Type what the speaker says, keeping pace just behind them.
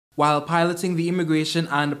While piloting the Immigration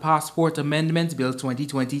and Passport Amendment Bill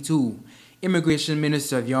 2022, Immigration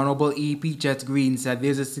Minister the Honourable A.P. Chet Green said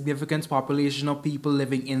there is a significant population of people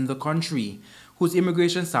living in the country whose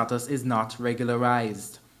immigration status is not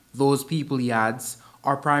regularized. Those people, he adds,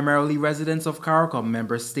 are primarily residents of CARICOM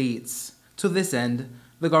member states. To this end,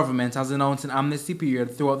 the government has announced an amnesty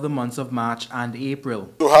period throughout the months of March and April.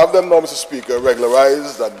 To have them now, Mr. Speaker,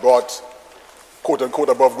 regularized and brought quote-unquote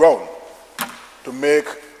above ground to make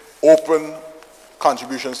open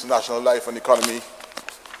contributions to national life and economy,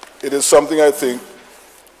 it is something I think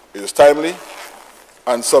is timely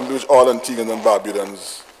and something which all Antiguans and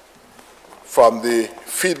Barbudans, from the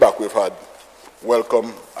feedback we've had,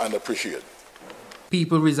 welcome and appreciate.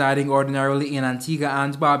 People residing ordinarily in Antigua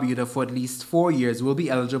and Barbuda for at least 4 years will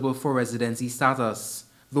be eligible for residency status.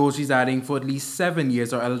 Those residing for at least 7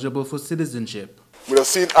 years are eligible for citizenship. We have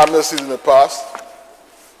seen amnesties in the past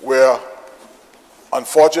where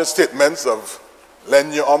unfortunate statements of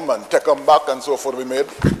lend you and take them back and so forth we made.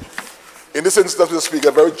 In this instance, Mr. Speaker,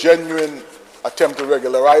 a very genuine attempt to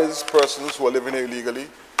regularize persons who are living here illegally,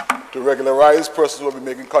 to regularize persons who will be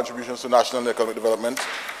making contributions to national and economic development,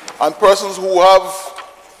 and persons who have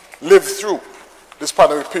lived through this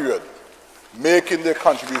pandemic period, making their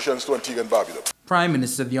contributions to Antigua and Barbuda. Prime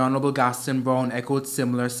Minister the Honourable Gaston Brown echoed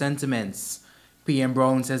similar sentiments. PM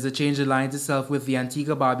Brown says the change aligns itself with the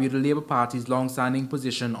Antigua-Barbuda Labour Party's long-standing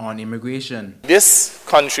position on immigration. This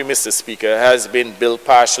country, Mr. Speaker, has been built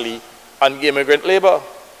partially on immigrant labour.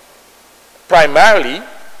 Primarily,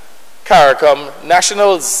 CARICOM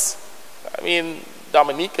nationals. I mean,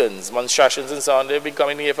 Dominicans, Monstratians and so on, they've been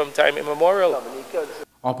coming here from time immemorial.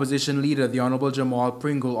 Opposition leader the Honourable Jamal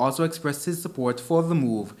Pringle also expressed his support for the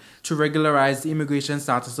move to regularize the immigration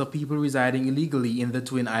status of people residing illegally in the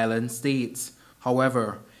Twin Island states.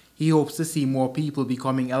 However, he hopes to see more people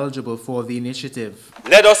becoming eligible for the initiative.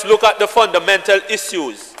 Let us look at the fundamental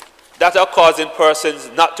issues that are causing persons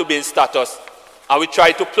not to be in status, and we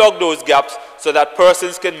try to plug those gaps so that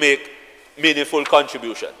persons can make meaningful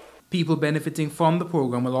contribution. People benefiting from the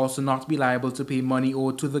program will also not be liable to pay money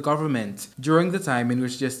owed to the government during the time in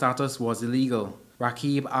which their status was illegal.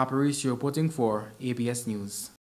 Rakib Aparicio reporting for ABS News.